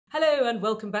Hello and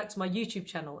welcome back to my YouTube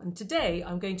channel, and today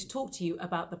I'm going to talk to you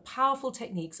about the powerful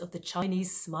techniques of the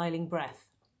Chinese smiling breath.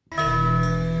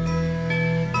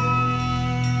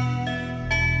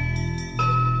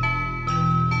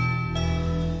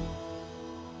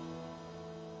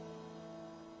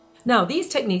 Now, these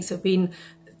techniques have been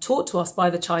taught to us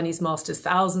by the Chinese masters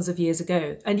thousands of years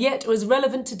ago, and yet are as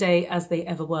relevant today as they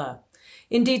ever were.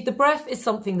 Indeed, the breath is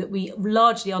something that we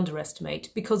largely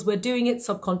underestimate because we're doing it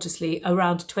subconsciously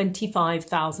around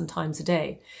 25,000 times a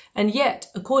day. And yet,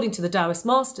 according to the Taoist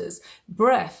masters,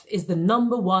 breath is the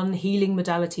 #1 healing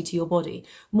modality to your body,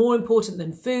 more important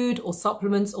than food or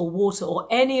supplements or water or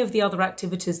any of the other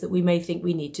activities that we may think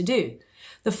we need to do.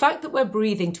 The fact that we're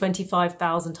breathing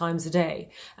 25,000 times a day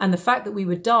and the fact that we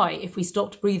would die if we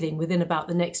stopped breathing within about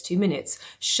the next 2 minutes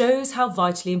shows how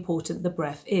vitally important the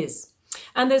breath is.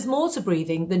 And there's more to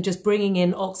breathing than just bringing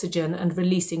in oxygen and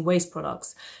releasing waste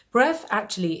products. Breath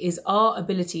actually is our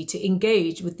ability to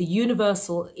engage with the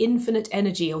universal infinite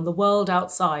energy on the world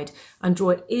outside and draw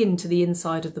it into the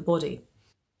inside of the body.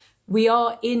 We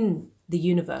are in the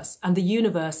universe, and the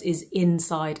universe is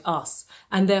inside us.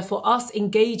 And therefore us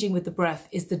engaging with the breath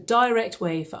is the direct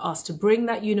way for us to bring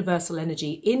that universal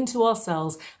energy into our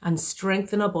cells and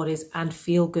strengthen our bodies and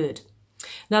feel good.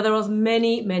 Now, there are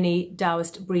many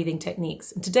Taoist breathing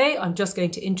techniques, and today I'm just going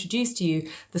to introduce to you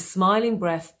the smiling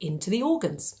breath into the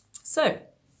organs. So,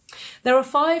 there are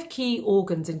 5 key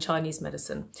organs in Chinese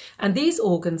medicine, and these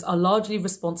organs are largely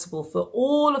responsible for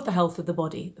all of the health of the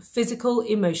body, physical,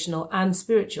 emotional, and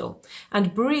spiritual,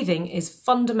 and breathing is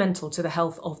fundamental to the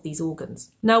health of these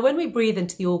organs. Now, when we breathe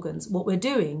into the organs, what we're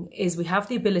doing is we have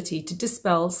the ability to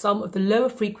dispel some of the lower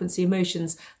frequency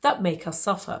emotions that make us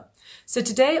suffer. So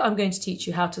today I'm going to teach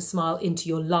you how to smile into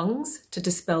your lungs to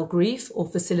dispel grief or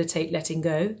facilitate letting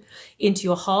go, into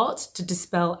your heart to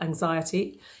dispel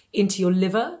anxiety, into your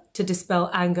liver to dispel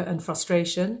anger and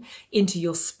frustration, into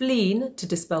your spleen to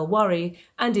dispel worry,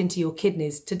 and into your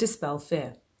kidneys to dispel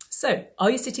fear. So,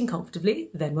 are you sitting comfortably?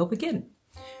 Then we'll begin.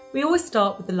 We always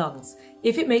start with the lungs.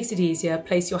 If it makes it easier,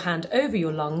 place your hand over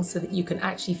your lungs so that you can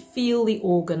actually feel the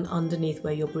organ underneath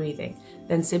where you're breathing.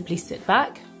 Then simply sit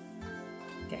back.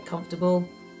 Get comfortable,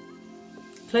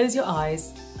 close your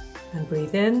eyes and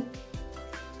breathe in.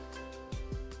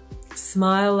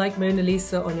 Smile like Mona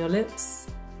Lisa on your lips,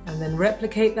 and then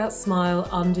replicate that smile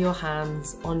under your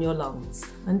hands on your lungs,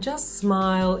 and just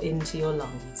smile into your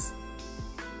lungs.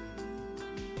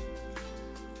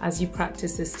 As you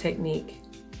practice this technique,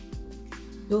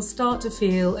 you'll start to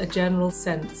feel a general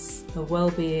sense of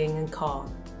well-being and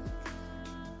calm,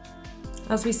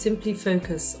 as we simply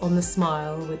focus on the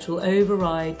smile, which will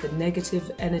override the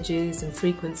negative energies and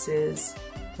frequencies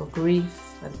of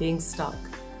grief and being stuck.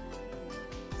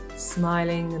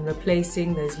 Smiling and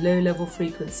replacing those low-level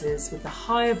frequencies with the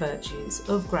higher virtues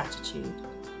of gratitude.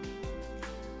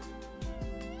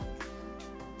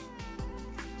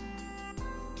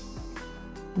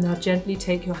 Now gently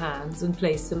take your hands and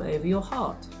place them over your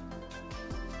heart.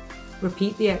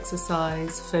 Repeat the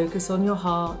exercise, focus on your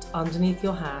heart underneath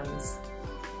your hands.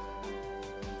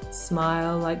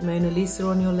 Smile like Mona Lisa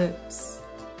on your lips,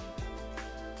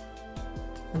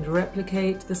 and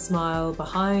replicate the smile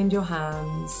behind your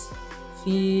hands,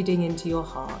 feeding into your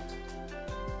heart,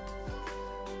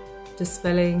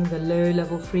 dispelling the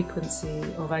low-level frequency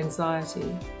of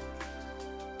anxiety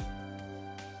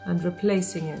and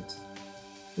replacing it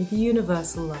with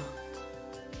universal love.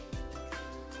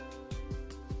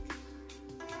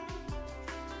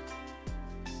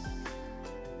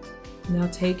 Now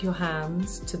take your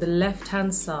hands to the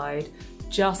left-hand side,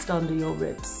 just under your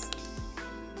ribs.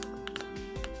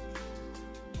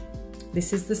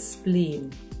 This is the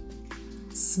spleen.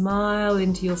 Smile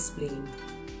into your spleen.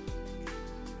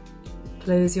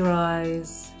 Close your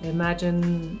eyes.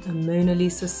 Imagine a Mona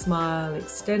Lisa smile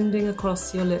extending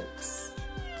across your lips.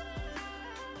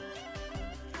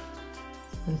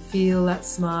 And feel that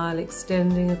smile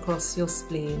extending across your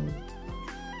spleen,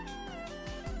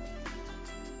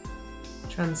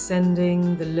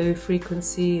 transcending the low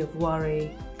frequency of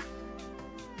worry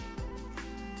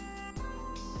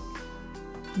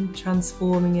and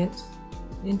transforming it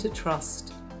into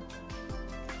trust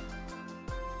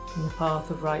in the path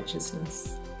of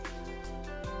righteousness.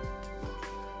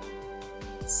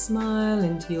 Smile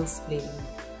into your spleen.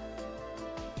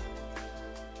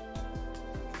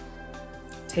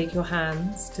 Take your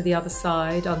hands to the other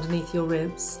side underneath your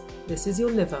ribs. This is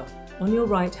your liver on your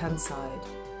right-hand side.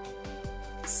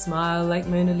 Smile like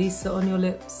Mona Lisa on your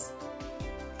lips.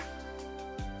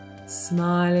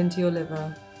 Smile into your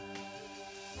liver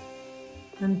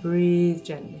and breathe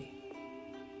gently.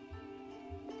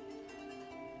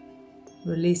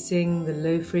 releasing the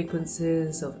low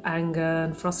frequencies of anger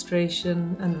and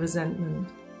frustration and resentment,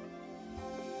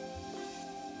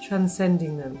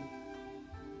 transcending them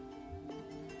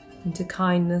into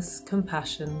kindness,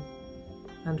 compassion,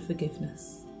 and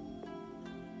forgiveness.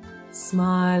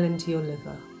 Smile into your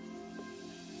liver.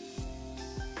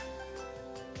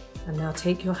 And now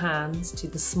take your hands to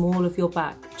the small of your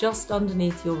back, just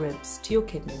underneath your ribs, to your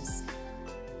kidneys.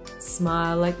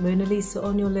 Smile like Mona Lisa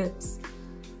on your lips.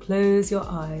 Close your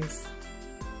eyes.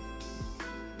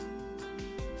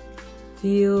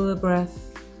 Feel the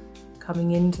breath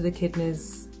coming into the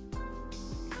kidneys,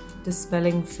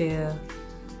 dispelling fear,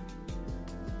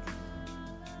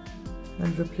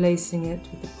 and replacing it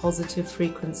with the positive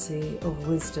frequency of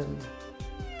wisdom.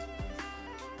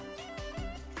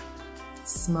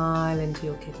 Smile into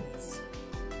your kidneys.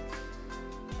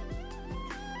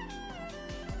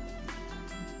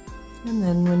 And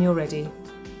then when you're ready,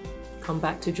 come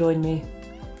back to join me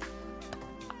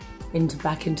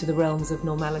back into the realms of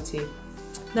normality.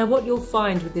 Now what you'll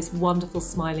find with this wonderful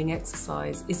smiling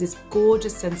exercise is this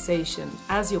gorgeous sensation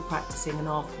as you're practicing and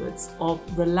afterwards of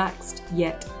relaxed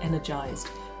yet energized,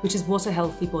 which is what a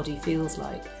healthy body feels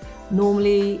like.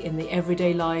 Normally in the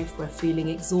everyday life we're feeling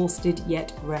exhausted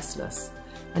yet restless.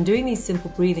 And doing these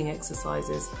simple breathing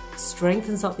exercises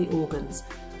strengthens up the organs,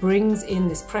 brings in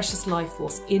this precious life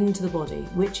force into the body,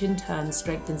 which in turn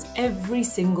strengthens every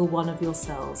single one of your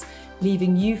cells,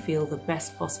 leaving you feel the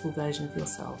best possible version of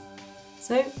yourself.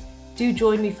 So do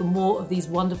join me for more of these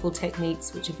wonderful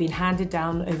techniques which have been handed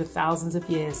down over thousands of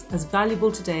years, as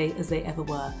valuable today as they ever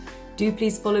were. Do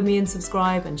please follow me and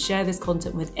subscribe and share this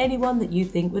content with anyone that you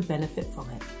think would benefit from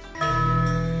it.